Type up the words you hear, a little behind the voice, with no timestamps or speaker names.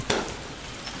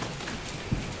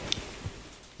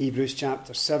Hebrews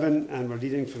chapter 7, and we're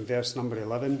reading from verse number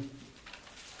 11.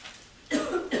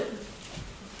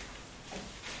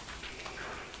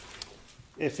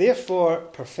 If therefore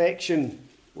perfection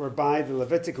were by the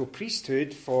Levitical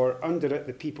priesthood, for under it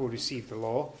the people received the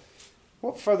law,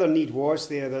 what further need was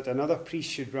there that another priest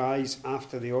should rise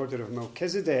after the order of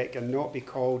Melchizedek and not be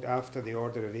called after the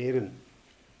order of Aaron?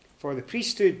 For the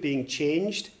priesthood being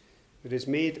changed, there is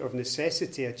made of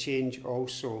necessity a change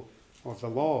also of the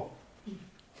law.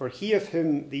 For he of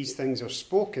whom these things are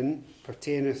spoken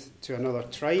pertaineth to another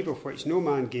tribe, of which no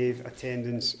man gave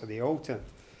attendance at the altar.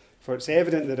 For it's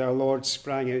evident that our Lord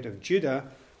sprang out of Judah,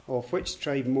 of which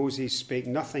tribe Moses spake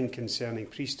nothing concerning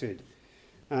priesthood.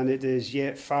 And it is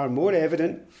yet far more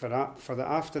evident, for that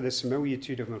after the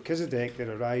similitude of Melchizedek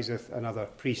there ariseth another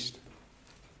priest,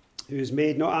 who is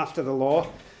made not after the law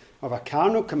of a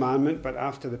carnal commandment, but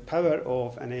after the power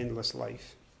of an endless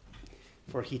life.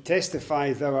 For he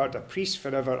testifieth, Thou art a priest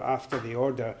forever after the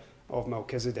order of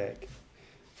Melchizedek.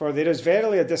 For there is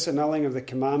verily a disannulling of the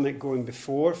commandment going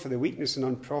before, for the weakness and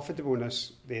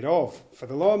unprofitableness thereof. For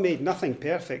the law made nothing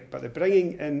perfect, but the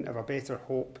bringing in of a better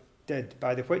hope did,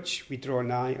 by the which we draw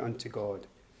nigh unto God.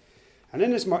 And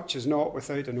inasmuch as not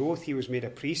without an oath he was made a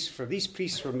priest, for these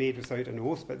priests were made without an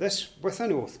oath, but this with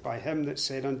an oath by him that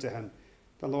said unto him,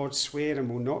 The Lord sware and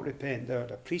will not repent, Thou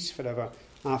art a priest forever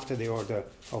after the order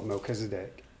of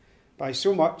Melchizedek. By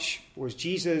so much was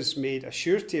Jesus made a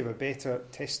surety of a better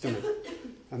testament.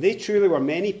 And they truly were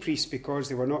many priests, because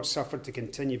they were not suffered to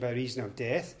continue by reason of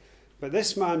death. But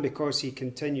this man, because he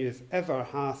continueth ever,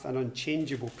 hath an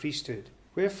unchangeable priesthood.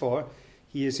 Wherefore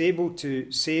he is able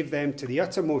to save them to the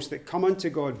uttermost that come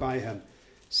unto God by him,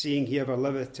 seeing he ever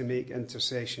liveth to make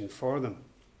intercession for them.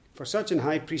 For such an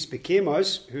high priest became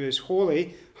us, who is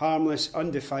holy, harmless,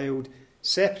 undefiled,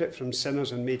 separate from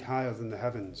sinners, and made higher than the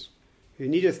heavens, who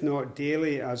needeth not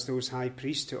daily, as those high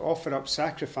priests, to offer up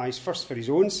sacrifice, first for his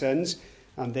own sins,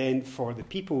 and then for the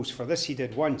people's. For this he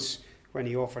did once, when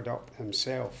he offered up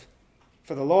himself.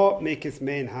 For the law maketh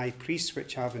men high priests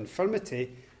which have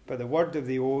infirmity, but the word of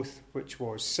the oath, which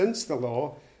was since the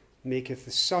law, maketh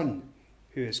the Son,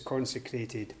 who is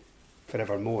consecrated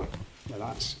forevermore. Now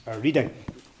that's our reading.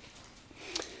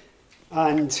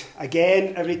 And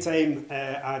again, every time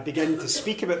I begin to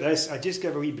speak about this, I just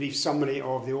give a wee brief summary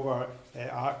of the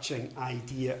overarching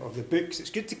idea of the books. It's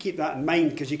good to keep that in mind,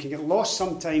 because you can get lost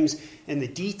sometimes in the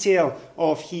detail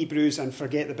of Hebrews and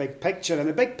forget the big picture. And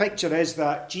the big picture is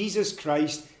that Jesus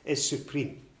Christ is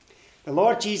supreme. The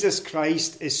Lord Jesus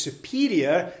Christ is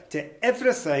superior to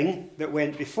everything that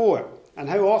went before. And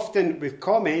how often we've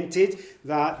commented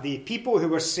that the people who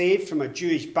were saved from a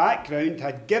Jewish background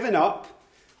had given up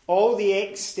all the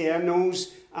externals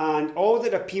and all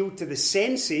that appealed to the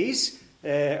senses,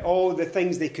 all the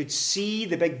things they could see,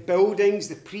 the big buildings,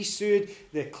 the priesthood,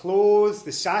 the clothes,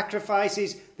 the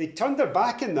sacrifices. They turned their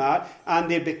back on that and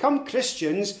they'd become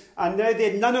Christians, and now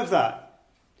they had none of that.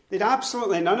 They had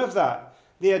absolutely none of that.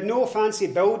 They had no fancy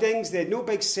buildings, they had no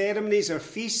big ceremonies or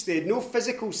feasts, they had no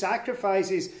physical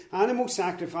sacrifices, animal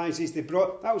sacrifices they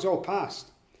brought. That was all past.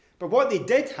 But what they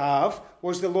did have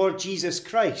was the Lord Jesus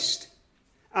Christ.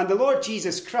 And the Lord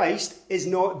Jesus Christ is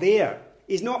not there.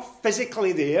 He's not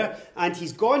physically there, and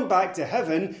he's gone back to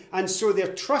heaven, and so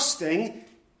they're trusting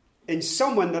in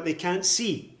someone that they can't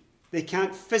see. They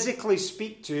can't physically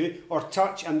speak to or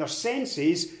touch, and their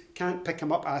senses can't pick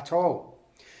him up at all.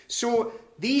 So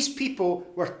these people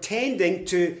were tending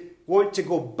to want to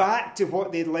go back to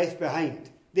what they'd left behind.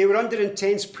 They were under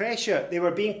intense pressure. They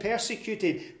were being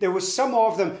persecuted. There was some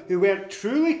of them who weren't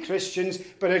truly Christians,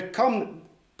 but had come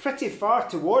pretty far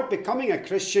toward becoming a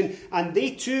Christian, and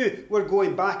they too were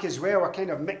going back as well, a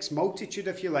kind of mixed multitude,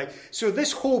 if you like. So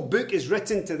this whole book is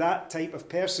written to that type of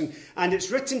person, and it's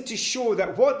written to show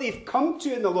that what they've come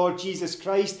to in the Lord Jesus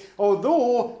Christ,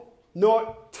 although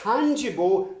not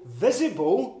tangible,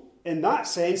 visible in that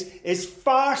sense, is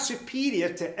far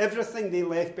superior to everything they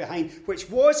left behind, which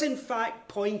was in fact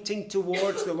pointing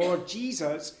towards the Lord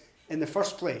Jesus in the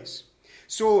first place.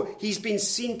 So he's been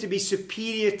seen to be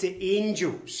superior to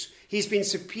angels. He's been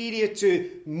superior to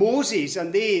Moses,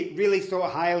 and they really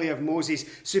thought highly of Moses.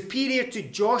 Superior to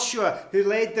Joshua, who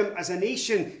led them as a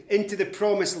nation into the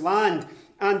promised land.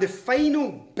 And the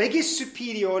final biggest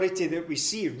superiority that we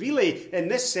see really in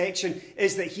this section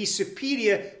is that he's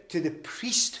superior to the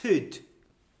priesthood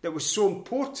that was so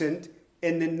important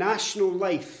in the national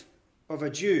life of a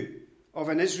Jew, of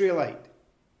an Israelite.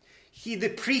 The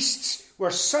priests were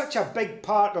such a big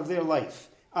part of their life.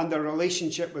 and their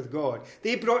relationship with God.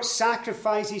 They brought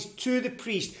sacrifices to the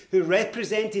priest who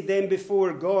represented them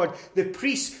before God. The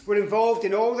priests were involved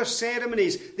in all their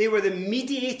ceremonies. They were the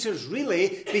mediators,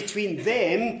 really, between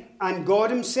them and God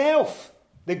himself,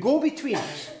 the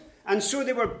go-betweens. And so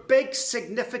they were a big,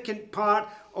 significant part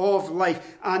of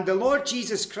life. And the Lord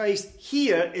Jesus Christ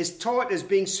here is taught as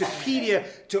being superior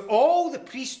to all the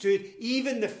priesthood,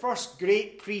 even the first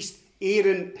great priest,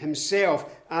 Aaron himself,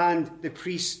 and the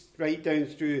priests right down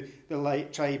through the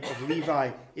tribe of Levi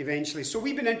eventually. So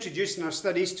we've been introduced in our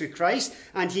studies to Christ,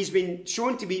 and he's been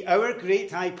shown to be our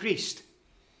great high priest.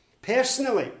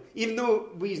 Personally, even though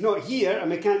he's not here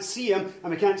and we can't see him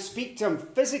and we can't speak to him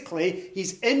physically,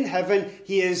 he's in heaven,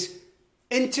 he is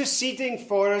interceding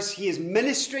for us, he is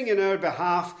ministering in our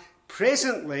behalf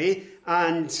presently,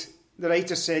 and the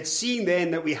writer said, seeing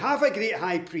then that we have a great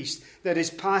high priest that is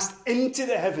passed into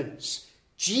the heavens,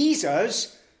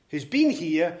 Jesus, who's been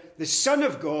here, the Son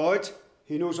of God,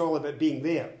 who knows all about being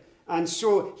there. And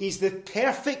so he's the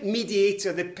perfect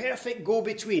mediator, the perfect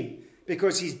go-between,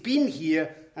 because he's been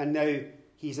here and now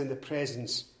he's in the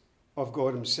presence of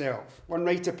God himself. One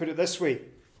writer put it this way: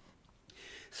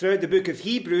 throughout the book of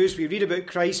Hebrews, we read about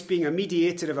Christ being a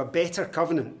mediator of a better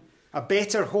covenant, a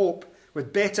better hope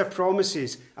with better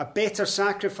promises, a better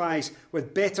sacrifice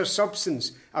with better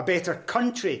substance, a better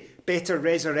country, better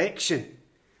resurrection.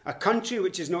 A country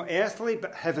which is not earthly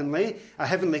but heavenly, a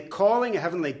heavenly calling, a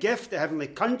heavenly gift, a heavenly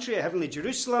country, a heavenly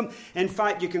Jerusalem. In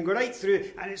fact, you can go right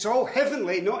through and it's all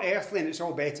heavenly, not earthly, and it's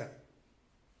all better.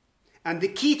 And the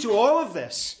key to all of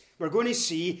this, we're going to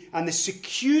see, and the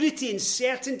security and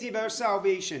certainty of our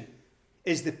salvation,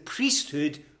 is the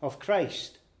priesthood of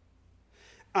Christ.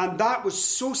 And that was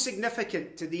so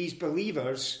significant to these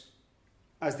believers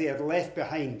as they had left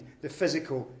behind the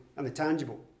physical and the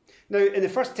tangible. Now, in the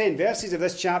first 10 verses of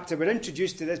this chapter, we're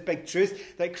introduced to this big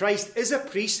truth that Christ is a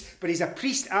priest, but he's a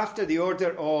priest after the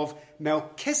order of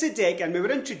Melchizedek. And we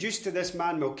were introduced to this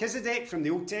man Melchizedek from the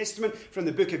Old Testament, from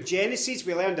the book of Genesis.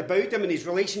 We learned about him and his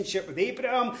relationship with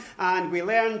Abraham, and we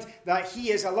learned that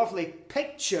he is a lovely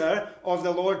picture of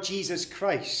the Lord Jesus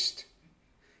Christ.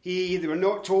 They were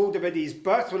not told about his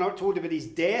birth, we're not told about his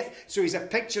death, so he's a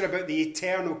picture about the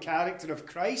eternal character of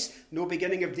Christ. No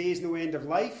beginning of days, no end of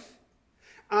life.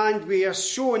 And we are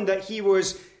shown that he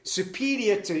was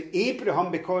superior to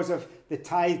Abraham because of the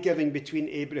tithe giving between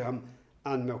Abraham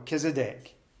and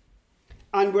Melchizedek.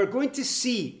 And we're going to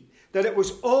see that it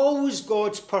was always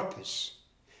God's purpose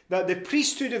that the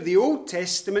priesthood of the Old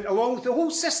Testament, along with the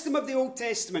whole system of the Old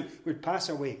Testament, would pass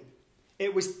away.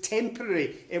 It was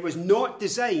temporary. It was not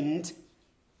designed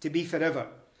to be forever.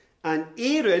 And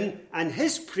Aaron and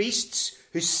his priests,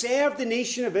 who served the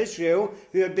nation of Israel,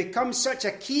 who had become such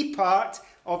a key part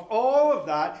of all of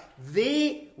that,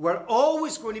 they were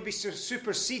always going to be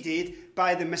superseded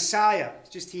by the Messiah.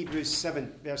 It's just Hebrews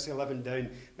 7, verse 11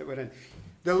 down that we're in.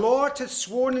 The Lord hath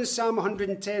sworn in Psalm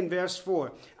 110, verse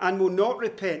 4, and will not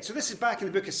repent. So this is back in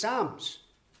the book of Psalms.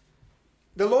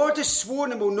 The Lord has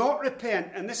sworn and will not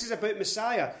repent, and this is about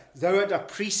Messiah. Thou art a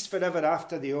priest forever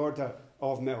after the order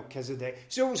of Melchizedek.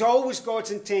 So it was always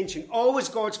God's intention, always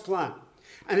God's plan.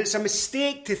 And it's a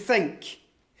mistake to think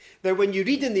that when you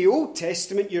read in the Old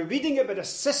Testament, you're reading about a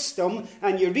system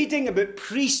and you're reading about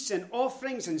priests and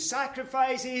offerings and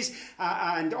sacrifices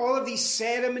and all of these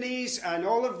ceremonies and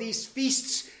all of these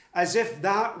feasts as if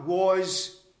that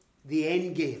was the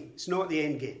end game. It's not the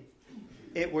end game.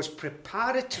 It was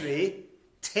preparatory,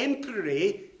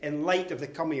 temporary, in light of the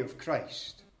coming of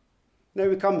Christ. Now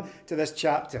we come to this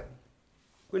chapter.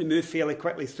 I'm going to move fairly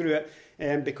quickly through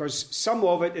it because some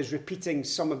of it is repeating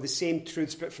some of the same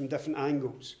truths but from different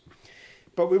angles.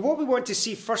 But what we want to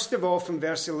see first of all from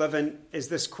verse 11 is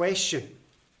this question.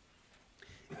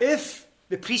 If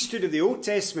the priesthood of the Old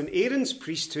Testament, Aaron's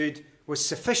priesthood, was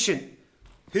sufficient,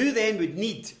 who then would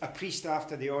need a priest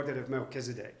after the order of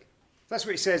Melchizedek? That's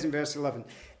what it says in verse 11.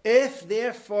 If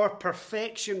therefore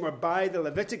perfection were by the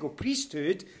Levitical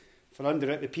priesthood, for under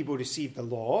it the people received the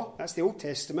law, that's the Old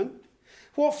Testament,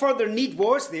 what further need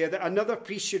was there that another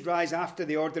priest should rise after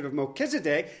the order of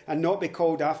Melchizedek and not be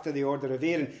called after the order of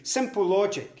Aaron? Simple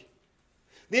logic.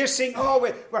 They're saying,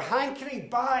 we're hankering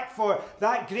back for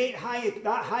that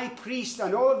high priest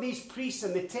and all of these priests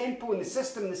and the temple and the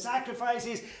system and the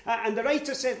sacrifices. And the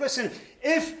writer says, listen,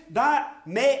 if that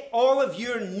met all of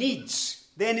your needs,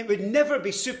 then it would never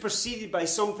be superseded by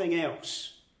something else.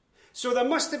 So there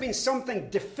must have been something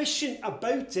deficient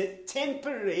about it,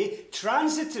 temporary,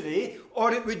 transitory,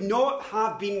 or it would not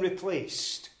have been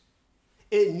replaced.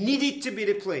 It needed to be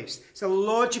replaced. It's a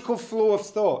logical flow of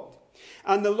thought.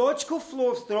 And the logical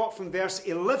flow of thought from verse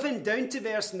 11 down to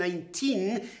verse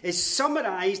 19 is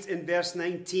summarised in verse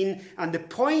 19, and the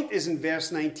point is in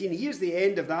verse 19. Here's the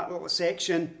end of that little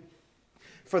section.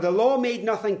 For the law made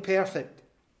nothing perfect,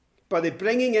 but the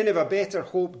bringing in of a better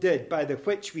hope did, by the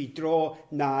which we draw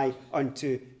nigh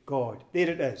unto God. There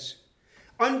it is.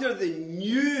 Under the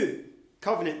new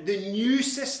covenant, the new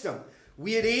system,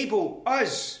 we are able,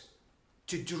 us,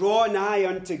 to draw nigh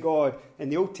unto God. In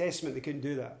the Old Testament, they couldn't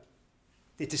do that.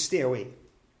 They had to stay away.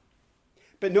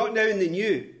 But not now in the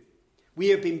new. We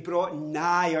have been brought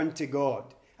nigh unto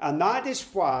God. And that is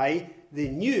why the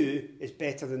new is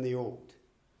better than the old.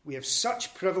 We have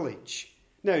such privilege.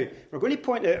 Now, we're going to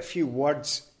point out a few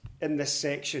words in this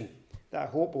section that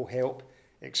I hope will help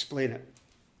explain it.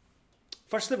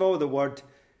 First of all, the word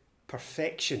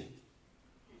perfection.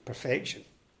 Perfection.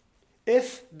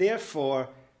 If, therefore,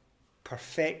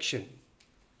 perfection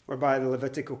were by the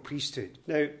Levitical priesthood.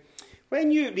 Now,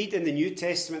 when you read in the New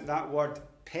Testament that word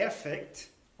perfect,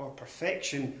 or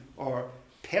perfection, or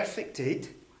perfected,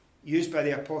 used by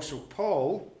the Apostle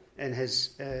Paul in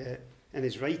his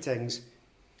writings,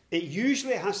 it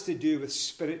usually has to do with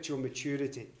spiritual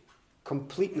maturity,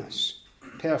 completeness,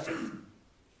 perfect.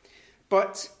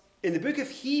 But in the book of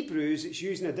Hebrews, it's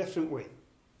used in a different way,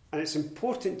 and it's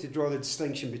important to draw the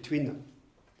distinction between them.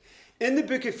 In the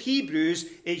book of Hebrews,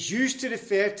 it's used to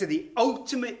refer to the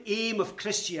ultimate aim of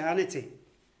Christianity,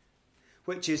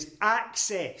 which is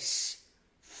access,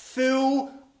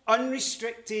 full,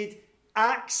 unrestricted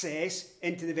access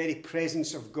into the very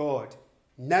presence of God,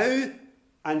 now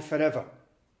and forever.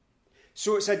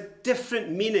 So it's a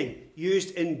different meaning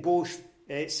used in both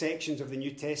sections of the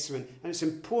New Testament, and it's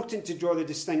important to draw the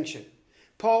distinction.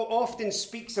 Paul often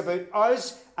speaks about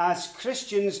us as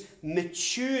Christians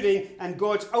maturing, and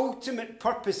God's ultimate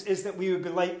purpose is that we would be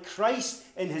like Christ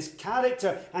in his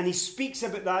character, and he speaks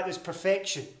about that as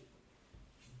perfection.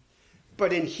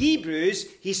 But in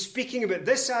Hebrews, he's speaking about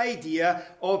this idea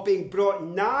of being brought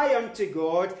nigh unto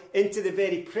God, into the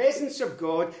very presence of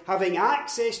God, having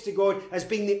access to God as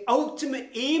being the ultimate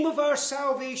aim of our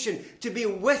salvation, to be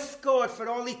with God for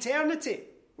all eternity.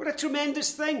 What a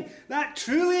tremendous thing. That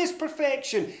truly is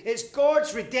perfection. It's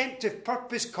God's redemptive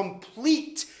purpose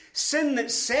complete. Sin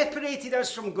that separated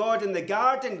us from God in the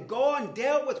garden, gone,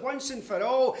 dealt with once and for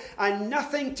all, and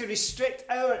nothing to restrict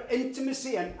our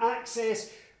intimacy and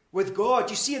access with God.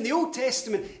 You see, in the Old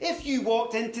Testament, if you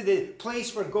walked into the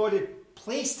place where God had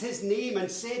placed his name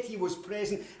and said he was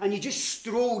present, and you just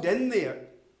strolled in there,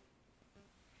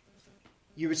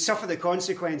 you would suffer the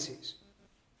consequences.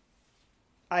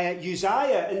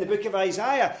 Uzziah, in the book of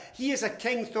Isaiah, he as a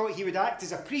king thought he would act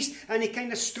as a priest, and he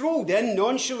kind of strolled in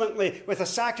nonchalantly with a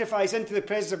sacrifice into the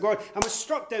presence of God and was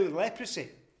struck down with leprosy.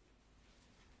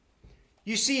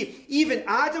 You see, even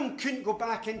Adam couldn't go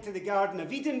back into the Garden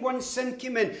of Eden once sin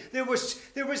came in. There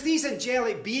was these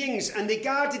angelic beings, and they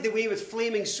guarded the way with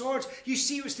flaming swords. You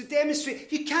see, it was to demonstrate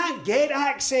you can't get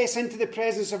access into the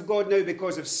presence of God now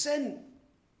because of sin.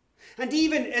 And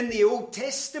even in the Old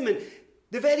Testament,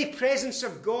 the very presence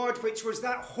of God, which was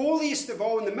that holiest of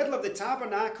all in the middle of the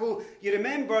tabernacle, you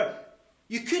remember,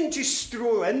 you couldn't just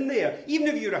stroll in there. Even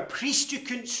if you were a priest, you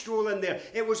couldn't stroll in there.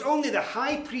 It was only the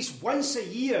high priest once a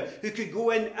year who could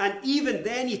go in, and even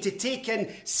then he had to take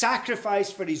in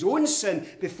sacrifice for his own sin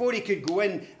before he could go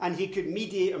in and he could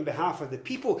mediate on behalf of the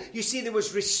people. You see, there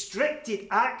was restricted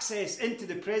access into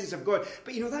the presence of God.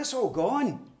 But that's all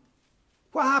gone.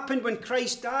 What happened when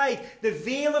Christ died? The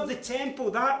veil of the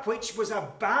temple, that which was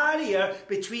a barrier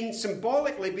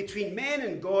symbolically between men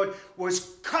and God,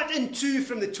 was cut in two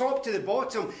from the top to the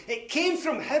bottom. It came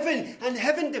from heaven, and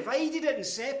heaven divided it and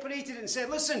separated it and said,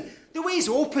 listen, the way's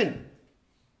open.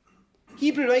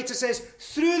 Hebrew writer says,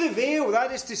 through the veil,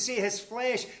 that is to say his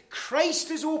flesh, Christ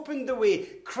has opened the way.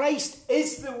 Christ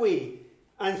is the way.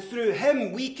 And through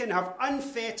him we can have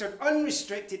unfettered,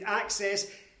 unrestricted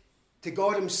access to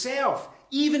God himself,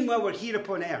 even while we're here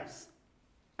upon earth.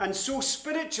 And so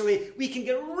spiritually, we can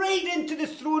get right into the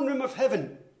throne room of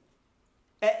heaven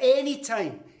at any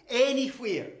time,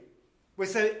 anywhere,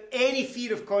 without any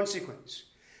fear of consequence.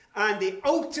 And the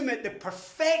ultimate, the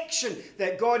perfection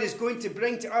that God is going to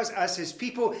bring to us as his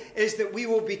people is that we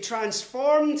will be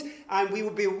transformed, and we will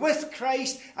be with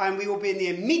Christ, and we will be in the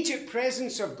immediate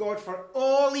presence of God for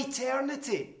all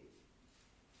eternity.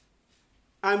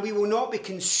 And we will not be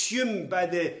consumed by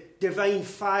the divine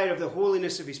fire of the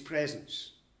holiness of his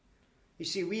presence. You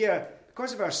see,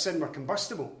 because of our sin, we're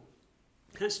combustible.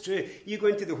 That's true. You go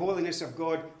into the holiness of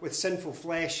God with sinful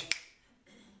flesh,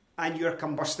 and you're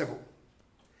combustible.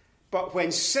 But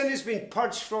when sin has been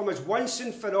purged from us once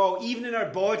and for all, even in our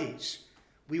bodies,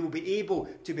 We will be able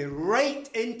to be right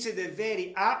into the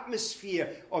very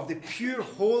atmosphere of the pure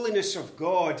holiness of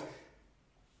God,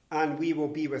 and we will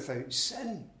be without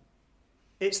sin.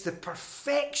 It's the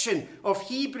perfection of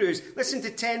Hebrews. Listen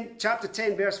to chapter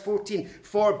 10, verse 14.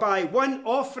 For by one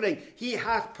offering he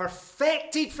hath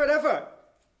perfected forever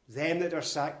them that are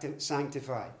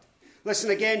sanctified. Listen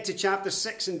again to chapter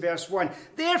 6 and verse 1.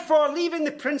 Therefore, leaving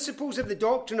the principles of the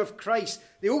doctrine of Christ,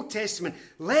 the Old Testament,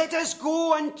 let us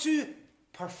go unto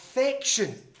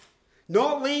perfection,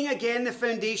 not laying again the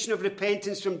foundation of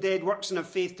repentance from dead works and of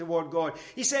faith toward God.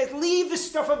 He says, leave the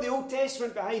stuff of the Old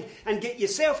Testament behind and get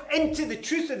yourself into the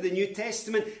truth of the New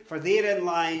Testament, for therein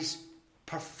lies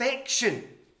perfection,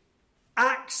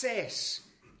 access,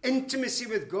 intimacy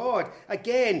with God.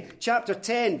 Again, chapter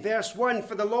 10, verse 1,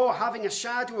 for the law, having a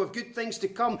shadow of good things to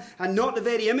come, and not the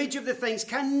very image of the things,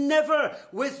 can never,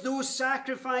 with those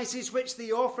sacrifices which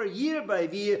they offer year by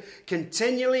year,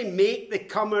 continually make the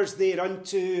comers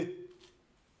thereunto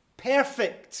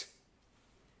perfect.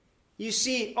 You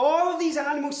see, all of these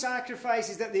animal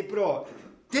sacrifices that they brought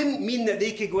didn't mean that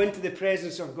they could go into the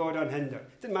presence of God unhindered.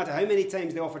 It didn't matter how many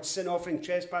times they offered sin offering,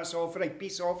 trespass offering,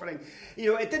 peace offering.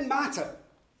 It didn't matter.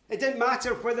 It didn't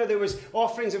matter whether there was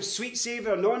offerings of sweet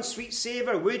savour or non-sweet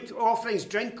savour, wood offerings,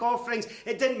 drink offerings.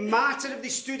 It didn't matter if they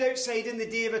stood outside in the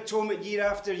Day of Atonement year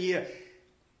after year.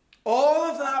 All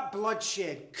of that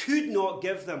bloodshed could not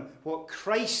give them what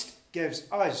Christ gives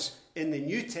us in the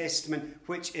New Testament,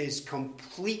 which is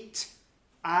complete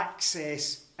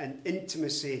access and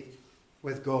intimacy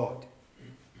with God.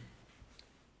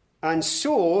 And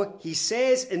so, he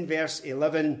says in verse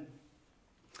 11,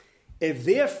 if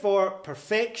therefore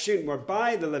perfection were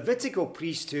by the Levitical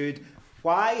priesthood,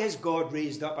 why has God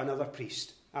raised up another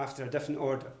priest after a different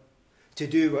order to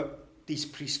do what these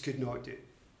priests could not do?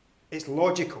 It's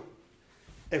logical.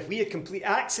 If we had complete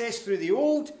access through the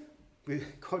old,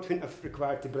 God wouldn't have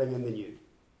required to bring in the new.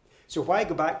 So why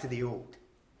go back to the old?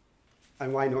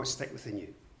 And why not stick with the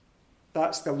new?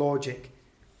 That's the logic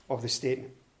of the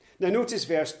statement. Now notice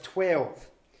verse 12.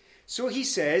 So he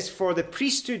says, for the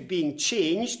priesthood being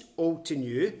changed, old to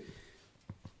new,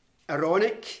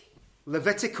 Aaronic,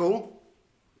 Levitical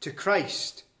to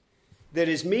Christ, there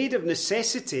is made of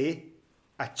necessity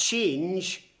a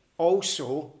change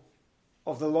also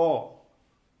of the law.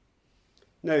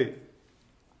 Now,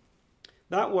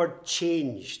 that word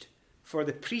changed, for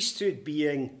the priesthood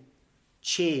being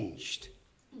changed.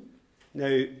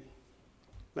 Now,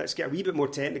 let's get a wee bit more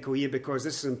technical here because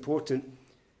this is important.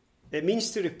 It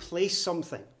means to replace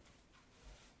something.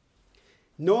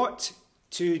 Not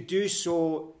to do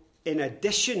so in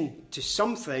addition to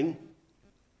something,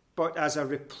 but as a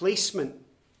replacement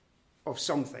of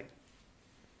something.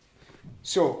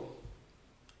 So,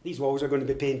 these walls are going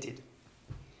to be painted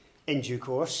in due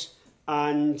course,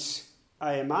 and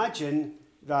I imagine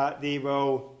that they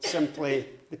will simply,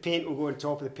 the paint will go on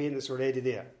top of the paint that's already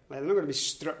there. They're not going to be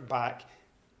stripped back.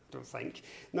 Don't think.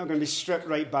 Not going to be stripped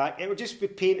right back. It will just be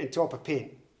paint on top of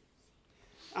paint.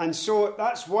 And so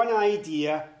that's one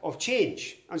idea of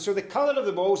change. And so the colour of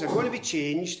the walls are going to be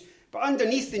changed, but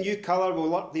underneath the new colour will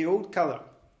look the old colour.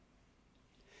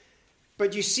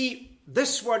 But you see,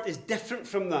 this word is different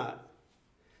from that.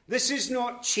 This is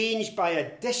not changed by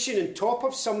addition on top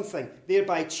of something,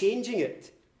 thereby changing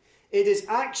it. It is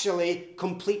actually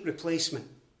complete replacement.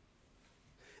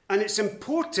 And it's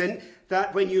important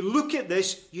that when you look at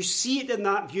this, you see it in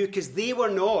that view, because they were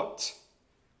not.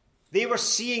 They were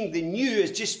seeing the new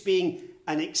as just being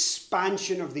an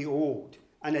expansion of the old,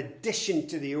 an addition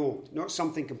to the old, not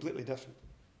something completely different.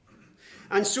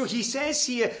 And so he says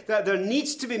here that there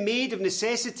needs to be made of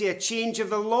necessity a change of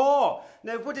the law.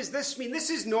 Now, what does this mean?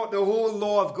 This is not the whole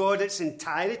law of God in its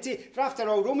entirety. For after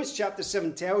all, Romans chapter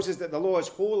 7 tells us that the law is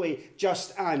holy,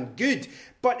 just and good.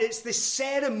 But it's the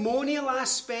ceremonial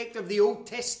aspect of the Old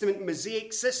Testament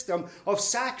Mosaic system of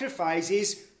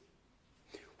sacrifices,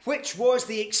 which was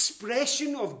the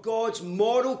expression of God's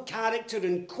moral character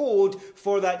and code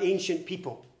for that ancient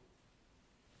people.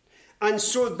 And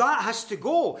so that has to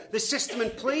go. The system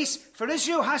in place for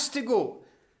Israel has to go.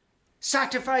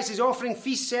 Sacrifices, offering,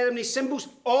 feast, ceremonies, symbols,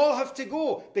 all have to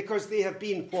go because they have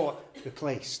been what?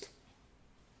 Replaced.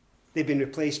 They've been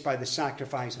replaced by the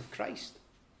sacrifice of Christ.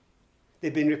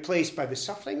 They've been replaced by the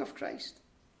suffering of Christ.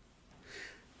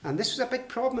 And this was a big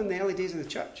problem in the early days of the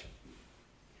church.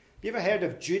 Have you ever heard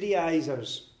of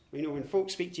Judaizers? You know, when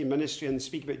folks speak to your ministry and they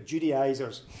speak about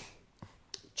Judaizers.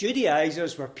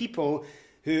 Judaizers were people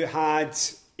who had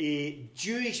a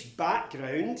Jewish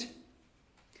background,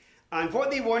 and what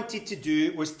they wanted to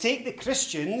do was take the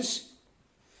Christians,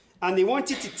 and they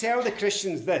wanted to tell the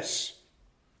Christians this: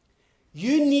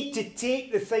 You need to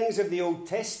take the things of the Old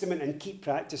Testament and keep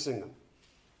practicing them.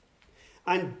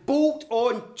 And bolt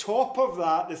on top of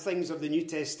that the things of the New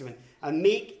Testament and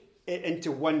make it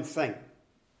into one thing.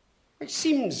 Which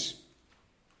seems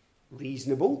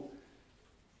reasonable,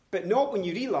 but not when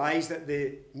you realise that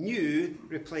the new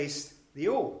replaced the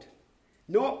old.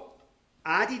 Not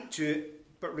added to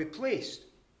it, but replaced.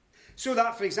 So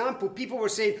that, for example, people were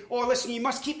saying, oh, listen, you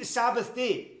must keep the Sabbath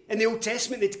day. In the Old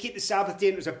Testament, they had to keep the Sabbath day,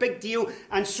 and it was a big deal.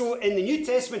 And so in the New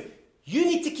Testament, you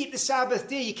need to keep the Sabbath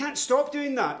day. You can't stop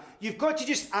doing that. You've got to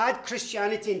just add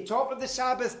Christianity on top of the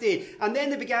Sabbath day. And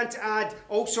then they began to add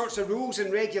all sorts of rules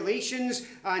and regulations,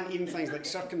 and even things like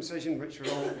circumcision, which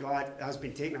we're all glad has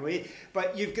been taken away.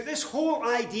 But you've got this whole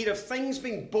idea of things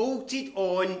being bolted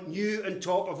on new and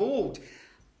top of old.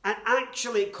 And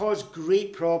actually it caused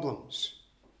great problems.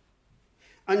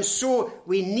 And so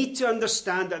we need to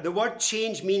understand that the word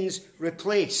change means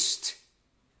replaced.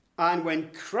 And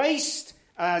when Christ,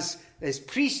 as his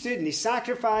priesthood and his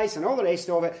sacrifice and all the rest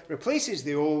of it, replaces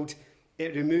the old,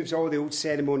 it removes all the old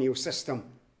ceremonial system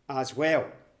as well.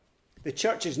 The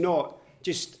church is not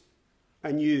just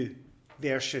a new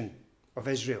version of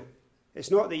Israel.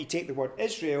 It's not that you take the word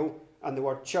Israel and the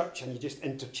word church and you just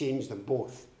interchange them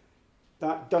both.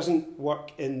 That doesn't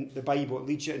work in the Bible. It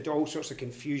leads you into all sorts of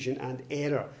confusion and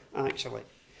error, actually.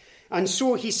 And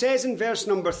so he says in verse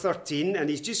number 13, and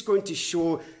he's just going to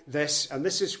show this, and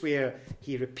this is where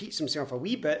he repeats himself a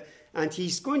wee bit, and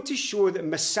he's going to show that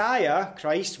Messiah,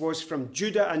 Christ, was from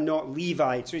Judah and not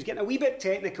Levi. So he's getting a wee bit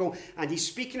technical, and he's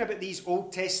speaking about these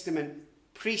Old Testament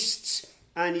priests,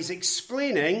 and he's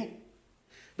explaining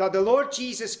that the Lord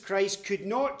Jesus Christ could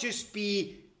not just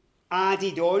be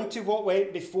added on to what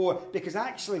went before, because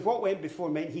actually what went before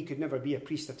meant he could never be a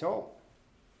priest at all.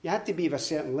 You had to be of a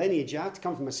certain lineage, you had to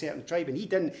come from a certain tribe, and he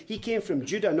didn't. He came from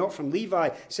Judah, not from Levi,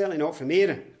 certainly not from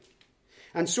Aaron.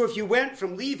 And so if you weren't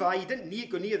from Levi, you didn't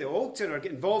go near the altar or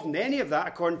get involved in any of that,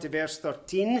 according to verse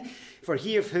 13. For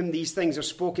he of whom these things are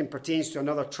spoken pertains to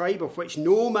another tribe, of which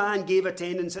no man gave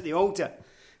attendance at the altar.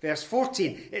 Verse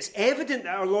 14, it's evident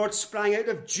that our Lord sprang out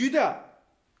of Judah,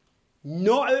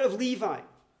 not out of Levi.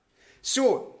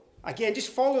 So, again, just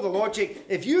follow the logic.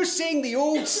 If you're saying the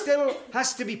old still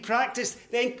has to be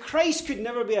practiced, then Christ could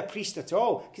never be a priest at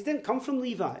all, because he didn't come from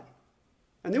Levi.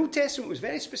 And the Old Testament was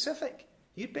very specific.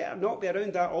 You'd better not be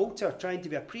around that altar trying to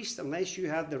be a priest unless you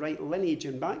had the right lineage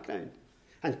and background.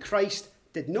 And Christ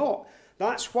did not.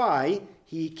 That's why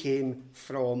he came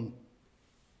from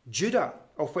Judah,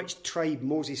 of which tribe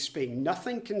Moses spake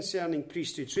nothing concerning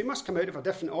priesthood. So he must come out of a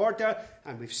different order.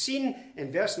 And we've seen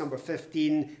in verse number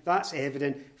 15, that's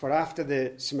evident, for after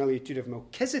the similitude of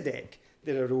Melchizedek,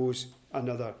 there arose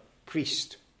another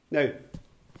priest. Now,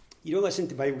 you don't listen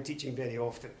to Bible teaching very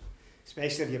often,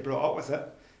 especially if you're brought up with it,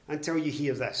 until you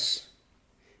hear this.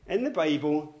 In the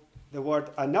Bible, the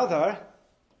word another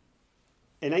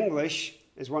in English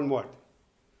is one word.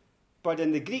 But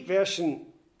in the Greek version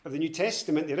of the New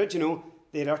Testament, the original,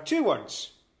 there are two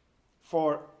words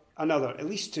for another, at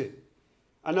least two.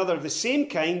 Another of the same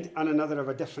kind and another of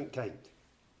a different kind.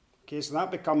 Okay, so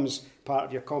that becomes part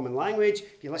of your common language.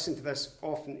 If you listen to this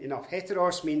often enough,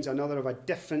 heteros means another of a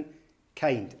different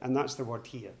kind, and that's the word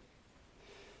here.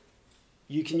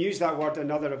 You can use that word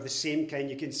another of the same kind.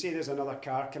 You can say there's another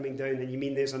car coming down, and you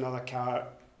mean there's another car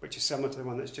which is similar to the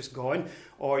one that's just gone.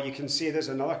 Or you can say there's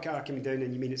another car coming down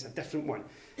and you mean it's a different one.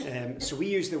 So we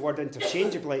use the word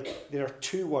interchangeably. There are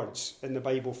two words in the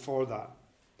Bible for that.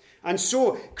 And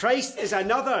so Christ is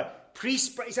another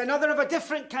priest, but he's another of a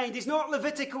different kind. He's not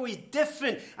Levitical, he's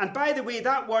different. And by the way,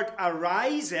 that word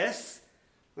ariseth,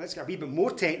 let's get a wee bit more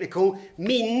technical,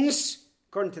 means,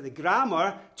 according to the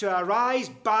grammar, to arise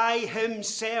by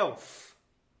himself.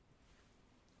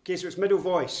 Okay, so it's middle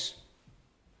voice.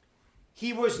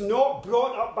 He was not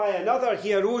brought up by another,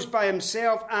 he arose by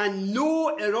himself, and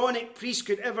no Aaronic priest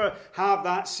could ever have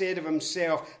that said of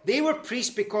himself. They were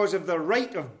priests because of their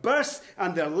right of birth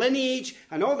and their lineage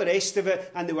and all the rest of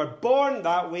it, and they were born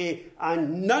that way,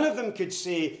 and none of them could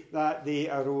say that they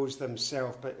arose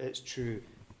themselves, but it's true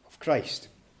of Christ.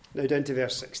 Now down to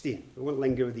verse 16. We won't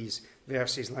linger with these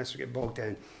verses unless we get bogged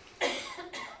down.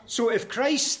 So if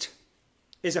Christ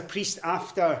is a priest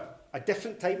after a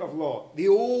different type of law, the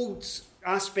old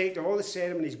aspect of all the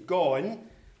ceremonies gone,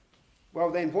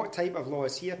 well then what type of law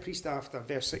is he a priest after?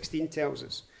 Verse 16 tells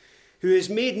us. Who is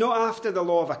made not after the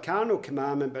law of a carnal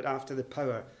commandment, but after the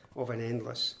power of an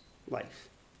endless life.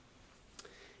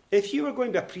 If you were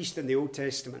going to be a priest in the Old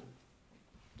Testament,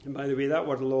 and by the way, that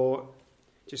word law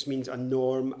just means a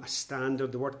norm, a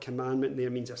standard. The word commandment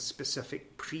there means a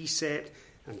specific precept,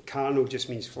 and carnal just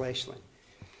means fleshly.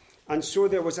 And so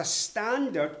there was a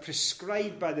standard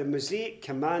prescribed by the Mosaic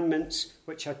commandments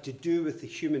which had to do with the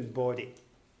human body.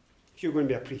 If you're going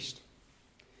to be a priest.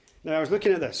 Now, I was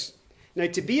looking at this. Now,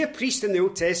 to be a priest in the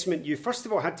Old Testament, you first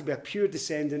of all had to be a pure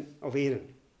descendant of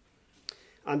Aaron.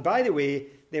 And by the way,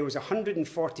 there was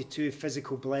 142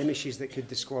 physical blemishes that could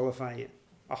disqualify you.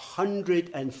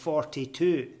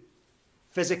 142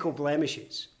 physical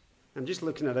blemishes. I'm just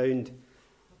looking around.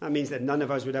 That means that none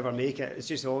of us would ever make it. It's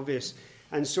just obvious.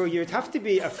 And so you'd have to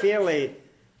be a fairly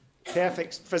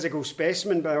perfect physical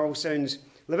specimen by all sounds.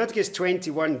 Leviticus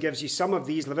 21 gives you some of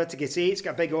these. Leviticus 8's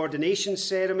got a big ordination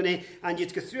ceremony, and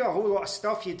you'd go through a whole lot of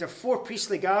stuff. You'd have 4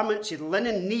 priestly garments, you'd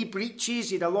linen knee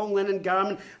breeches, you'd a long linen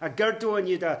garment, a girdle, and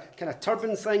you'd a kind of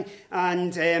turban thing,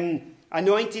 and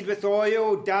anointed with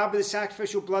oil, dab with the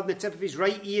sacrificial blood in the tip of his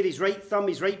right ear, his right thumb,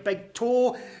 his right big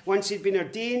toe. Once he'd been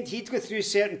ordained, he'd go through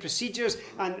certain procedures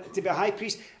and to be a high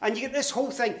priest. And you get this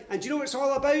whole thing, and do you know what it's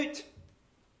all about?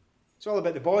 It's all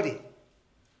about the body.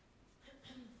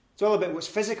 It's all about what's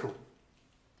physical.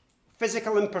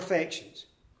 Physical imperfections.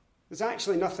 There's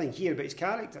actually nothing here but his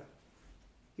character.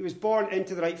 He was born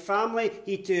into the right family.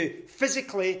 He had to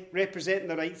physically represent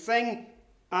the right thing.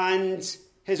 And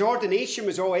his ordination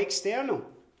was all external.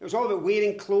 It was all about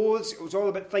wearing clothes. It was all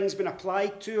about things being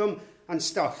applied to him and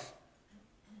stuff.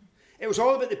 It was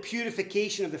all about the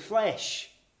purification of the flesh.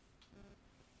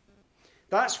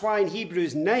 That's why in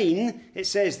Hebrews 9 it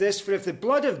says this, "For if the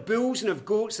blood of bulls and of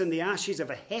goats and the ashes of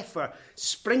a heifer,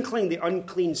 sprinkling the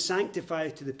unclean, sanctify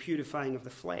to the purifying of the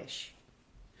flesh,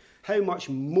 how much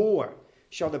more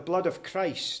shall the blood of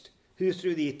Christ, who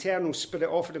through the eternal Spirit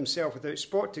offered himself without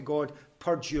spot to God,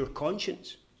 purge your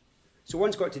conscience?" So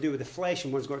one's got to do with the flesh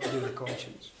and one's got to do with the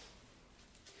conscience.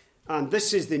 And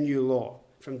this is the new law,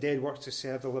 from dead works to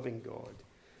serve the living God.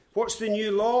 What's the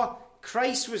new law?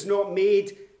 Christ was not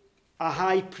made a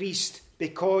high priest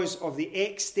because of the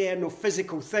external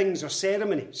physical things or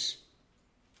ceremonies.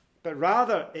 But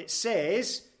rather it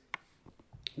says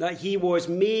that he was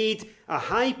made a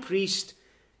high priest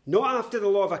not after the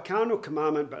law of a carnal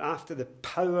commandment, but after the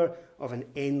power of an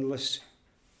endless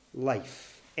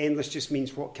life. Endless just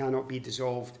means what cannot be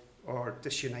dissolved or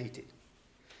disunited.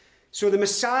 So the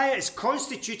Messiah is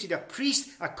constituted a priest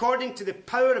according to the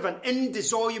power of an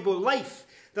indissoluble life.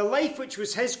 The life which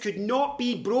was his could not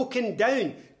be broken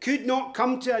down, could not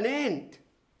come to an end.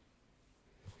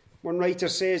 One writer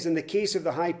says, in the case of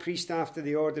the high priest after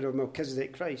the order of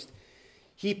Melchizedek Christ,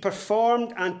 he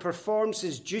performed and performs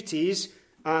his duties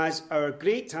as our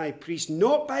great high priest,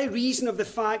 not by reason of the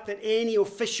fact that any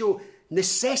official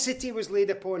necessity was laid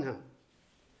upon him,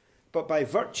 but by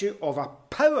virtue of a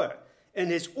power in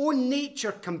his own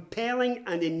nature compelling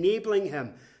and enabling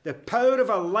him, the power of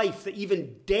a life that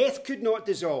even death could not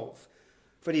dissolve,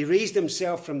 for he raised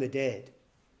himself from the dead.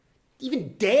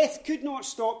 Even death could not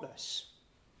stop this.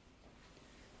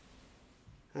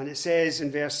 And it says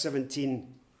in verse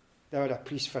 17, thou art a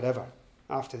priest forever,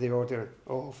 after the order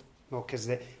of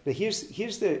Melchizedek. Now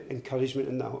here's the encouragement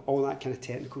in all that kind of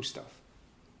technical stuff.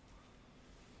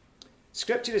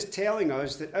 Scripture is telling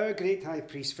us that our great high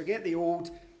priest, forget the old,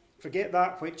 forget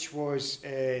that which was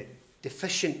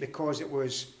deficient because it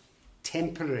was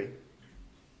temporary.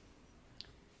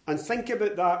 And think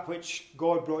about that which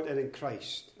God brought in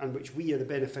Christ and which we are the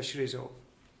beneficiaries of.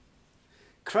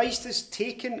 Christ has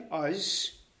taken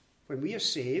us, when we are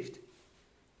saved,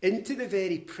 into the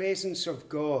very presence of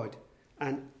God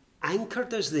and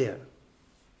anchored us there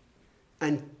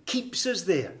and keeps us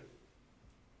there.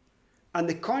 And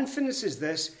the confidence is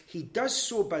this: he does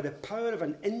so by the power of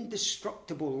an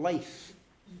indestructible life.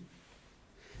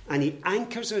 And he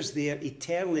anchors us there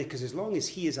eternally, because as long as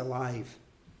he is alive,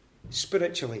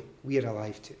 spiritually, we are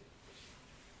alive too.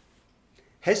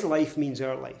 His life means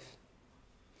our life.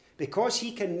 Because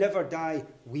he can never die,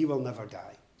 we will never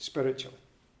die, spiritually.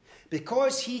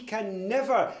 Because he can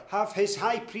never have his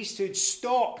high priesthood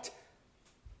stopped,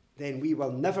 then we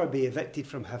will never be evicted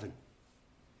from heaven.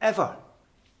 Ever.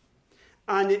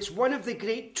 And it's one of the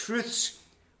great truths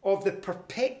of the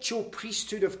perpetual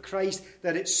priesthood of Christ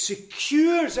that it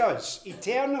secures us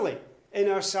eternally in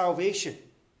our salvation.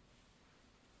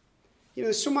 You know,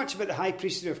 there's so much about the high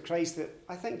priesthood of Christ that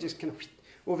I think just kind of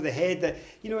over the head that,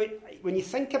 you know, when you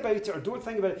think about it or don't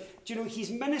think about it, do you know, he's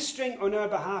ministering on our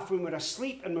behalf when we're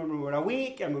asleep and when we're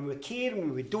awake and when we care and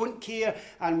when we don't care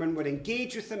and when we're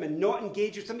engaged with him and not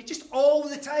engaged with him. It's just all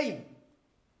the time.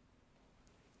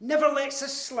 Never lets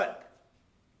us slip.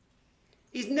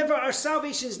 Our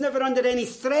salvation is never under any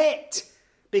threat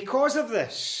because of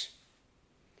this.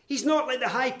 He's not like the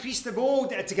high priest of old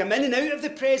that had to come in and out of the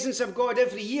presence of God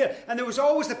every year. And there was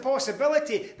always the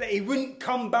possibility that he wouldn't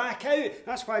come back out.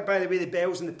 That's why, by the way, the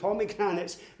bells and the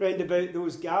pomegranates round about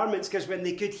those garments, because when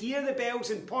they could hear the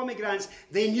bells and pomegranates,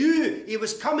 they knew he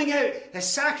was coming out. His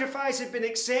sacrifice had been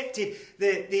accepted.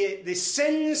 The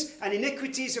sins and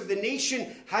iniquities of the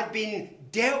nation had been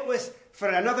dealt with for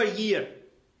another year.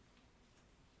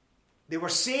 They were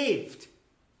saved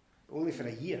only for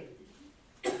a year.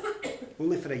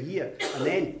 Only for a year. And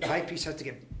then the high priest had to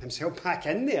get himself back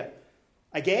in there.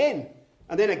 Again.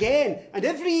 And then again. And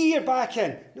every year back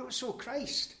in. Not so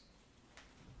Christ.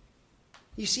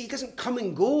 You see, he doesn't come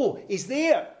and go. He's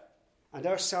there. And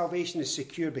our salvation is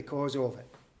secure because of it.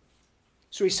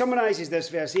 So he summarises this,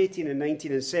 verse 18 and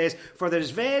 19, and says, "For there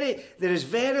is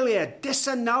verily a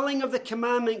disannulling of the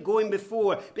commandment going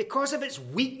before, because of its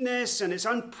weakness and its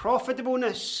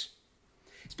unprofitableness.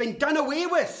 It's been done away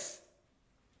with.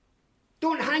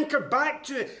 Don't hanker back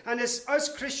to it." And as us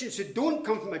Christians who don't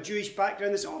come from a Jewish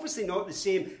background, there's obviously not the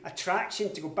same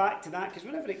attraction to go back to that because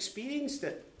we've never experienced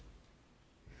it.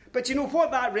 But you know what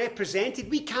that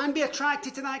represented? We can be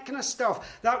attracted to that kind of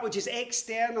stuff. That which is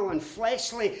external and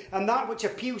fleshly and that which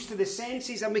appeals to the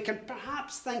senses. And we can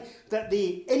perhaps think that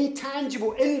the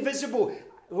intangible, invisible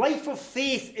life of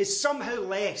faith is somehow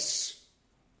less.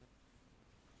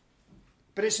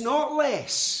 But it's not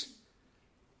less.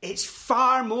 It's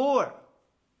far more.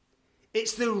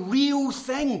 It's the real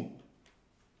thing.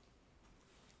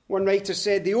 One writer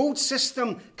said, the old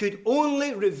system could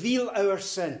only reveal our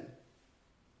sin.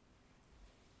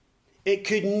 It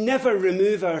could never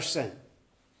remove our sin.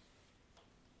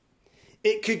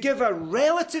 It could give a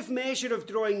relative measure of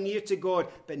drawing near to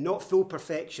God, but not full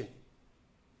perfection.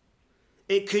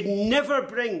 It could never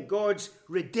bring God's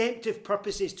redemptive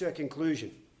purposes to a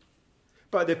conclusion.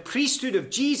 But the priesthood of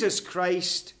Jesus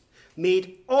Christ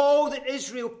made all that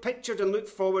Israel pictured and looked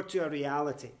forward to a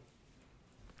reality.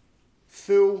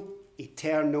 Full,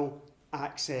 eternal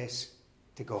access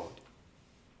to God.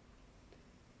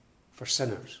 For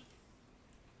sinners.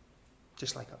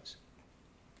 Just like us.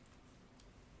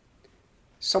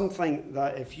 Something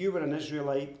that if you were an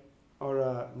Israelite or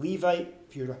a Levite,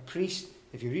 if you were a priest,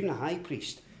 if you were even a high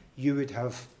priest, you would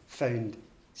have found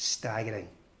staggering.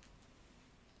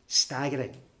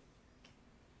 Staggering.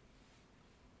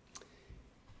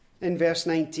 In verse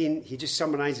 19, he just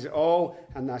summarises it all,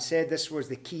 and I said this was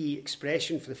the key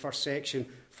expression for the first section.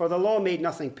 For the law made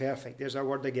nothing perfect. There's our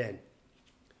word again.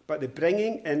 But the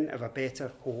bringing in of a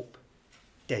better hope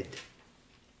did.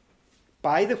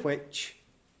 By the which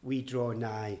we draw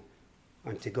nigh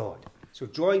unto God. So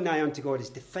drawing nigh unto God is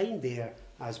defined there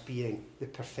as being the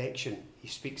perfection he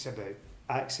speaks about,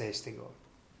 access to God.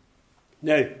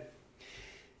 Now,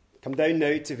 come down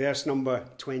now to verse number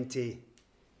 20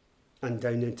 and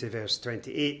down into verse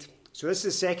 28. So this is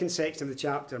the second section of the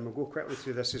chapter, and we'll go quickly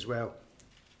through this as well.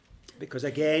 Because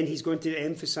again, he's going to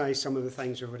emphasise some of the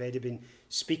things we've already been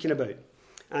speaking about.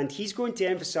 And he's going to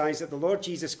emphasise that the Lord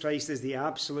Jesus Christ is the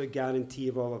absolute guarantee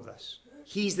of all of this.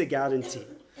 He's the guarantee.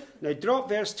 Now, drop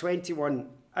verse 21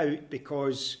 out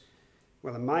because,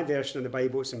 well, in my version of the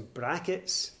Bible, it's in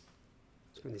brackets.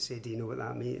 It's when they say, do you know what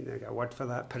that means? I got a word for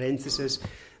that, parenthesis.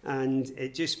 And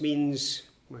it just means,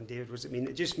 well, David, what does it mean?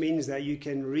 It just means that you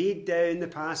can read down the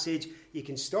passage, you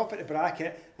can stop at the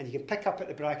bracket, and you can pick up at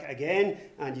the bracket again,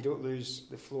 and you don't lose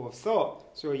the flow of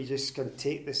thought. So you just can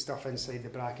take the stuff inside the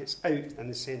brackets out, and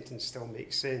the sentence still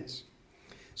makes sense.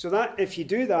 So that, if you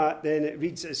do that, then it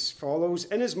reads as follows.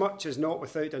 Inasmuch as not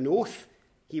without an oath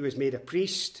he was made a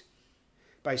priest,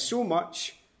 by so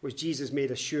much was Jesus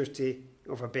made a surety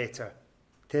of a better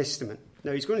testament.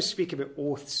 Now he's going to speak about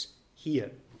oaths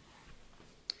here.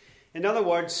 In other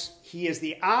words, he is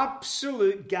the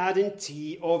absolute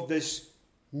guarantee of this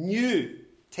new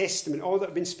testament, all that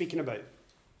I've been speaking about,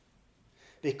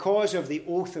 because of the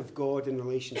oath of God in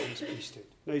relation to his priesthood.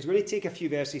 Now, he's going to take a few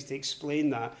verses to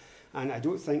explain that, and I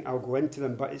don't think I'll go into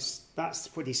them, but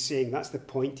that's what he's saying. That's the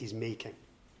point he's making.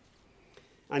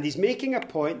 And he's making a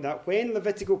point that when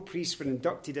Levitical priests were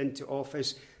inducted into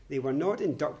office, they were not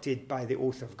inducted by the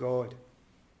oath of God.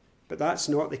 But that's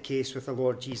not the case with the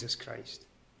Lord Jesus Christ.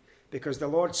 Because the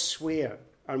Lord sware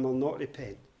and will not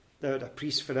repent, thou art a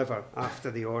priest forever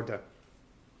after the order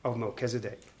of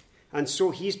Melchizedek. And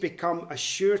so he's become a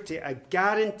surety, a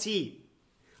guarantee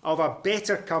of a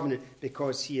better covenant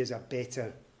because he is a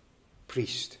better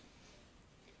priest.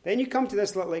 Then you come to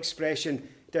this little expression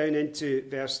down into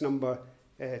verse number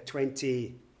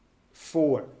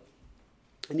 24.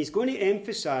 And he's going to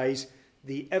emphasise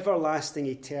the everlasting,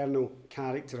 eternal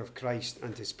character of Christ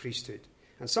and his priesthood.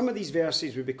 And some of these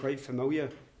verses would be quite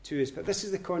familiar to us. But this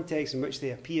is the context in which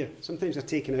they appear. Sometimes they're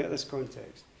taken out of this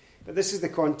context. But this is the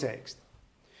context.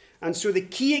 And so the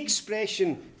key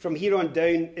expression from here on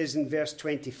down is in verse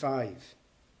 25.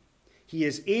 He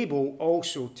is able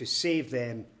also to save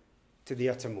them to the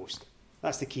uttermost.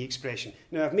 That's the key expression.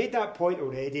 Now, I've made that point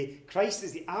already. Christ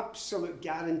is the absolute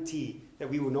guarantee that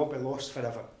we will not be lost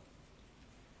forever.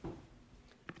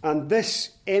 And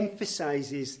this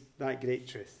emphasises that great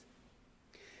truth.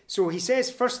 So he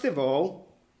says, first of all,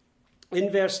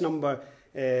 in verse number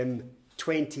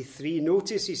 23,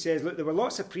 notice he says, look, there were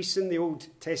lots of priests in the Old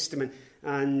Testament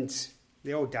and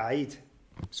they all died.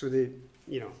 So there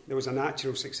was a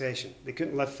natural succession. They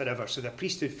couldn't live forever, so their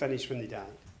priesthood finished when they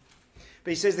died.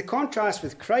 But he says the contrast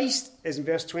with Christ is in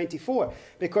verse 24,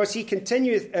 because he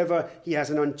continueth ever, he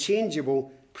has an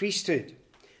unchangeable priesthood.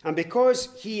 And because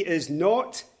he is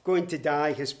not going to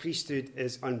die, his priesthood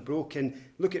is unbroken.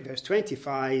 Look at verse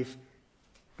 25.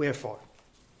 Wherefore?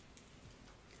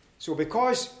 So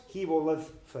because he will live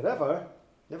forever,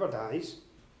 never dies,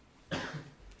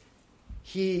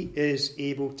 he is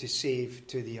able to save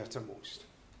to the uttermost.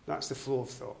 That's the flow of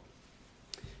thought.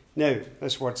 Now,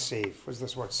 this word save. What does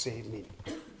this word save mean?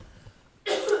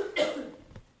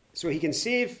 So he can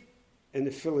save in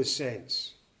the fullest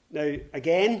sense. Now,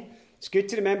 again, it's good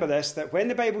to remember this, that when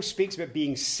the Bible speaks about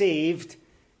being saved,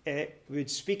 it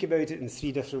would speak about it in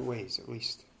three different ways, at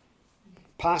least.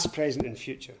 Past, present, and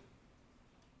future.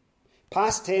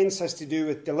 Past tense has to do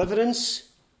with deliverance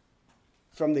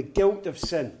from the guilt of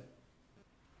sin.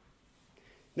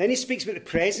 Then he speaks about the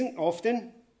present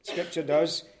often, Scripture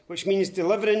does, which means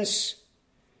deliverance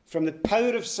from the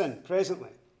power of sin presently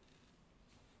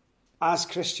as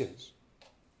Christians.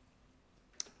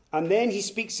 And then he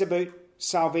speaks about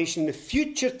salvation in the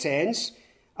future tense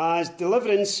as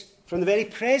deliverance from the very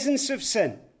presence of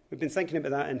sin. We've been thinking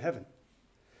about that in heaven.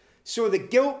 So the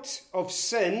guilt of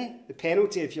sin, the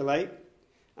penalty if you like,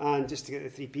 and just to get the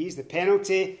three P's, the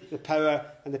penalty, the power,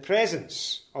 and the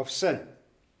presence of sin.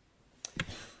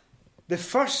 The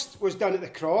first was done at the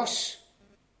cross.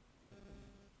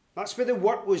 That's where the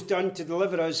work was done to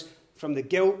deliver us from the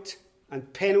guilt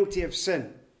and penalty of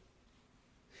sin.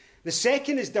 The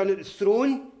second is done at the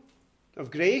throne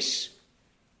of grace,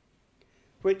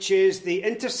 which is the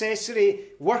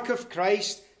intercessory work of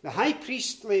Christ, the high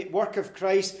priestly work of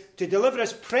Christ to deliver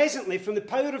us presently from the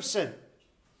power of sin.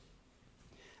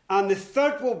 And the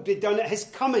third will be done at his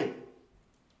coming,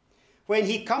 when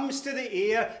he comes to the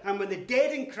air, and when the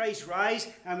dead in Christ rise,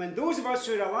 and when those of us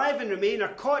who are alive and remain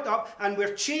are caught up, and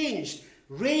we're changed,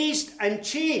 raised and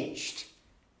changed.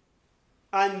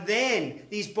 And then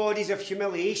these bodies of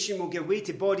humiliation will give way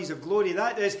to bodies of glory.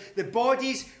 That is, the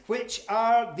bodies which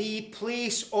are the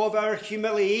place of our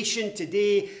humiliation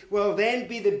today will then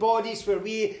be the bodies where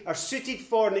we are suited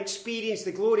for and experience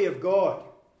the glory of God.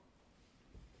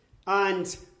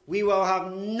 And we will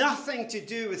have nothing to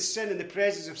do with sin and the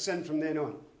presence of sin from then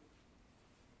on.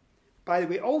 By the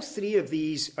way, all three of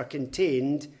these are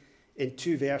contained in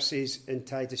 2 verses in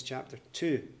Titus chapter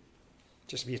 2.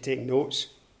 Just if you're taking notes.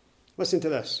 Listen to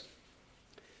this.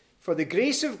 For the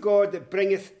grace of God that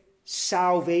bringeth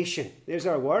salvation, there's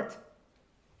our word,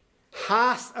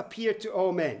 hath appeared to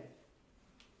all men.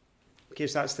 Okay,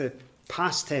 so that's the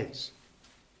past tense.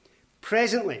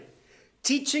 Presently,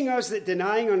 teaching us that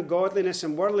denying ungodliness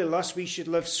and worldly lust, we should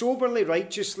live soberly,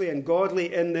 righteously, and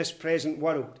godly in this present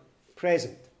world.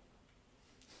 Present.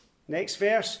 Next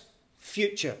verse,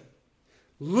 future.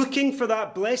 Looking for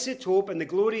that blessed hope and the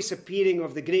glorious appearing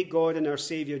of the great God and our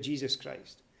Saviour, Jesus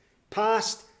Christ.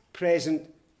 Past,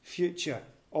 present, future,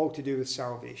 all to do with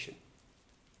salvation.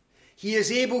 He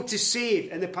is able to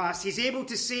save in the past. He's able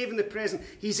to save in the present.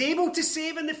 He's able to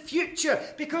save in the future.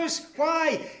 Because,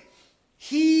 why?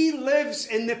 He lives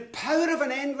in the power of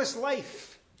an endless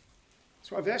life.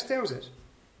 That's what a verse tells us.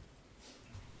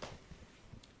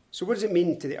 So what does it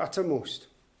mean to the uttermost?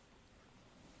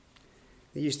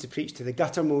 They used to preach to the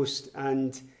guttermost,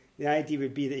 and the idea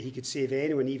would be that he could save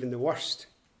anyone, even the worst.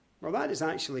 Well, that is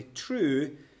actually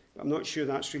true, but I'm not sure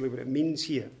that's really what it means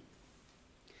here.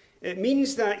 It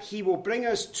means that he will bring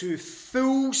us to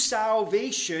full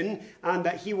salvation and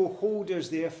that he will hold us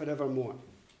there forevermore.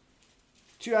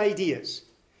 Two ideas.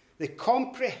 The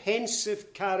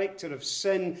comprehensive character of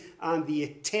sin and the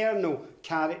eternal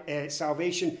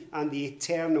salvation and the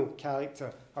eternal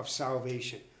character of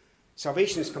salvation.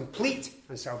 Salvation is complete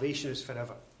and salvation is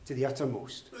forever, to the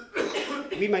uttermost.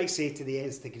 We might say to the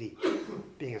nth degree,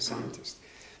 being a scientist.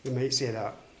 We might say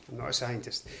that. I'm not a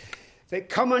scientist. That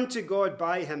come unto God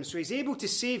by him. So he's able to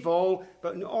save all,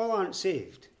 but all aren't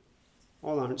saved.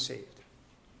 All aren't saved.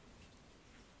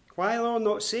 Why are all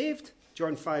not saved?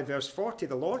 John 5 verse 40,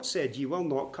 the Lord said, "You will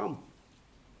not come.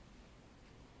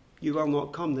 You will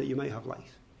not come that you might have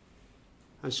life."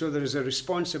 And so there is a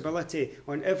responsibility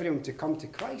on everyone to come to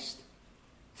Christ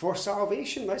for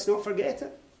salvation. Let's not forget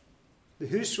it. The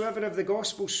whosoever of the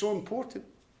gospel is so important.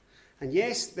 And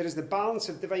yes, there is the balance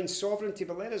of divine sovereignty,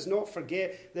 but let us not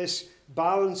forget this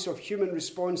balance of human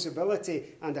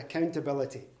responsibility and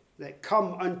accountability that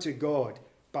come unto God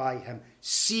by him,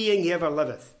 seeing he ever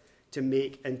liveth to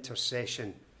make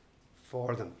intercession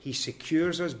for them. He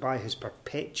secures us by his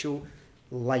perpetual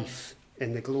life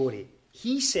in the glory.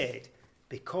 He said,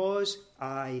 "Because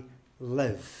I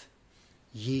live,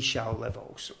 ye shall live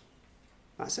also."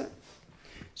 That's it.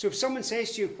 So if someone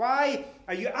says to you, "Why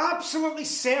are you absolutely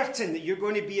certain that you're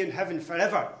going to be in heaven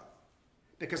forever?"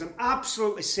 Because I'm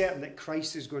absolutely certain that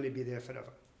Christ is going to be there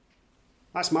forever.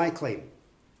 That's my claim.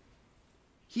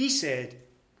 He said,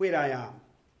 "Where I am,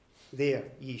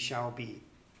 there ye shall be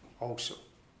also."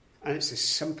 And it's as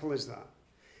simple as that.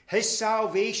 His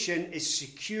salvation is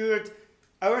secured.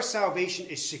 Our salvation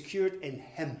is secured in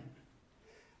him.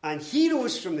 And he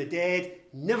rose from the dead,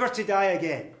 never to die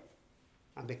again.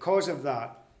 And because of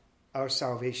that, our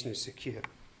salvation is secure.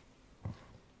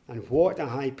 And what a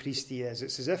high priest he is.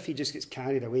 It's as if he just gets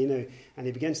carried away now and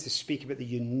he begins to speak about the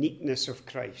uniqueness of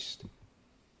Christ.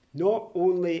 Not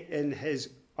only in his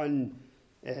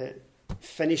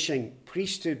finishing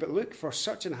priesthood, but look, for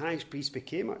such an high priest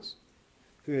became us,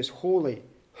 who is holy,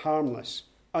 harmless,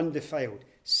 undefiled,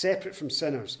 separate from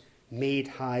sinners, made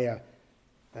higher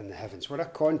than the heavens. What a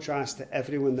contrast to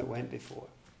everyone that went before.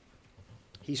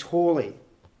 He's holy.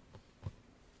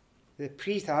 The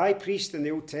high priest in the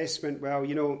Old Testament, well,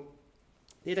 you know,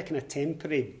 they had a kind of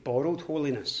temporary, borrowed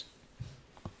holiness,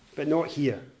 but not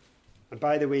here. And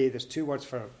by the way, there's two words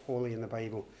for holy in the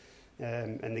Bible,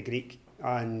 in the Greek,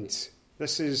 and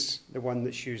this is the one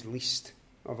that's used least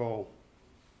of all.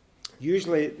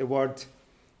 Usually the word,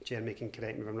 Jeremy can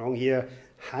correct me if I'm wrong here,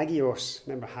 hagios.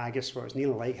 Remember haggis? Well, it's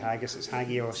nearly like haggis, it's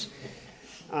hagios.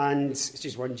 And it's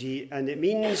just one G. And it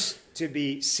means to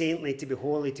be saintly, to be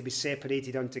holy, to be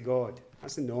separated unto God.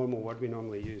 That's the normal word we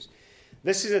normally use.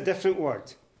 This is a different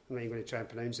word. I'm not even going to try and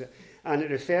pronounce it. And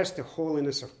it refers to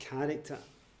holiness of character.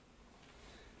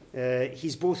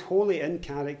 He's both holy in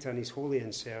character and he's holy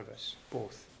in service.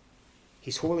 Both.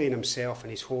 He's holy in himself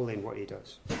and he's holy in what he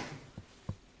does.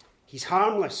 He's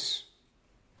harmless.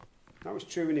 That was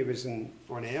true when he was on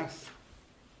earth.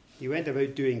 He went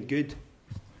about doing good,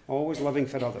 always living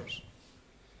for others.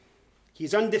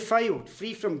 He's undefiled,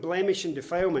 free from blemish and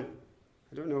defilement.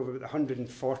 I don't know about the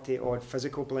 140 odd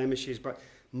physical blemishes, but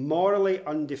morally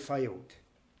undefiled,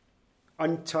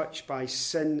 untouched by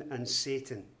sin and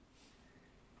Satan.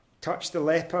 Touched the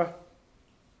leper.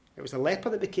 It was the leper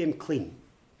that became clean,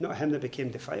 not him that became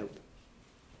defiled.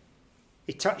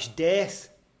 He touched death,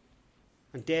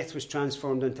 and death was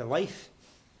transformed into life.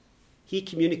 He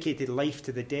communicated life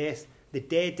to the death. The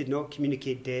dead did not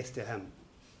communicate death to him.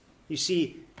 You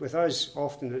see, with us,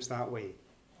 often it's that way.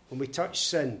 When we touch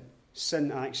sin,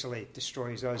 sin actually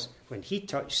destroys us. When he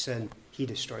touched sin, he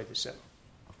destroyed the sin.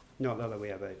 Not the other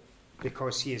way about.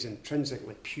 Because he is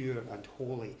intrinsically pure and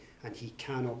holy, and he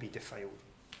cannot be defiled.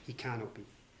 He cannot be.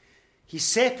 He's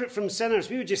separate from sinners.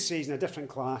 We would just say he's in a different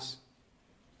class.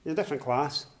 In a different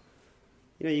class.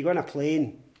 You know, you go on a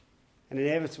plane, and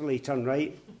inevitably you turn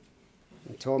right,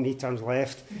 and Tom, he turns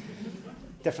left.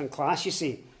 Different class, you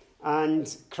see.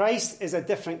 And Christ is a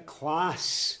different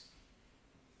class.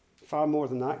 Far more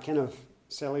than that kind of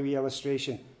silly wee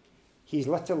illustration. He's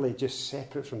literally just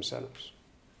separate from sinners.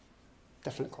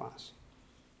 Different class.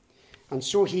 And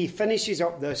so he finishes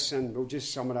up this, and we'll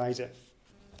just summarise it.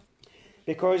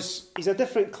 Because he's a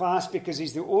different class because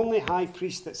he's the only high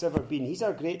priest that's ever been. He's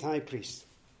our great high priest.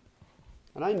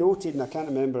 And I noted, and I can't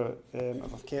remember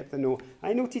if I've kept the note,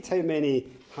 I noted how many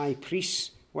high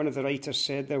priests, one of the writers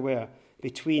said there were,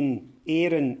 between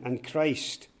Aaron and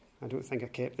Christ. I don't think I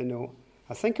kept the note.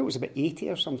 I think it was about 80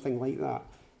 or something like that.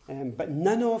 But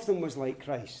none of them was like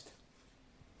Christ.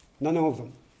 None of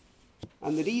them.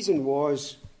 And the reason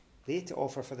was they had to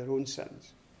offer for their own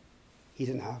sins. He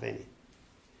didn't have any.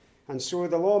 And so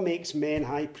the law makes men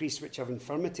high priests which have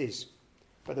infirmities.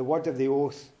 But the word of the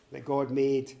oath that God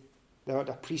made, thou art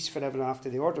a priest forever after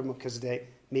the order of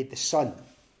Melchizedek, made the Son,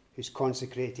 who's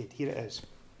consecrated, here it is,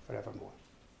 forevermore.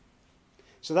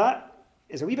 So that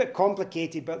is a wee bit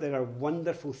complicated, but there are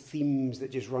wonderful themes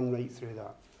that just run right through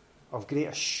that, of great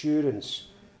assurance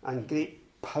and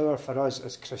great power for us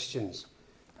as Christians.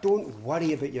 Don't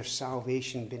worry about your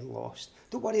salvation being lost.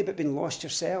 Don't worry about being lost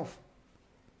yourself.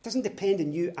 It doesn't depend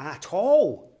on you at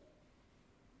all.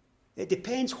 It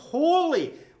depends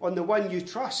wholly on the one you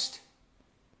trust.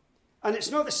 And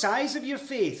it's not the size of your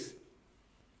faith.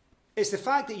 It's the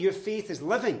fact that your faith is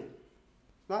living.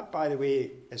 That, by the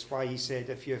way, is why he said,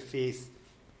 if you have faith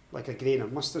like a grain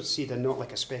of mustard seed and not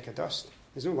like a speck of dust.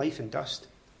 There's no life in dust.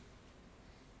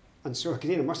 And so a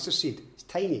grain of mustard seed is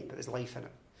tiny, but there's life in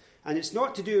it. And it's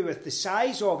not to do with the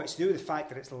size of it, it's to do with the fact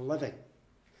that it's living.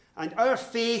 And our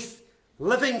faith,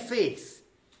 living faith,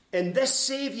 in this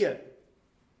Saviour,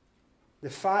 the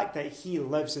fact that he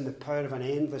lives in the power of an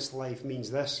endless life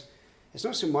means this. It's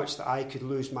not so much that I could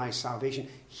lose my salvation.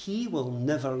 He will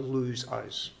never lose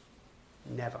us.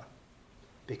 Never.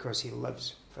 Because he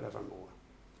lives forevermore.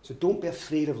 So don't be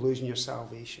afraid of losing your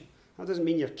salvation. That doesn't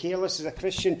mean you're careless as a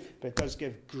Christian, but it does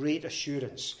give great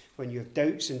assurance when you have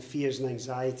doubts and fears and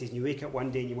anxieties and you wake up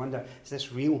one day and you wonder, is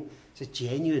this real? Is it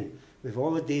genuine? With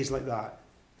all the days like that.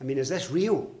 I mean, is this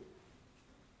real?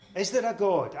 Is there a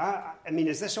God? I mean,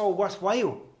 is this all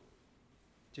worthwhile?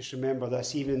 Just remember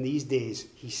this, even in these days,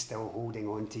 he's still holding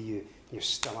on to you. You're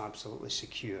still absolutely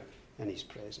secure in his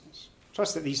presence.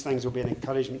 Trust that these things will be an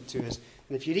encouragement to us.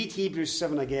 And if you read Hebrews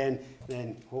 7 again,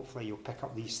 then hopefully you'll pick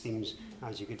up these themes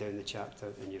as you go down the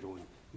chapter in your own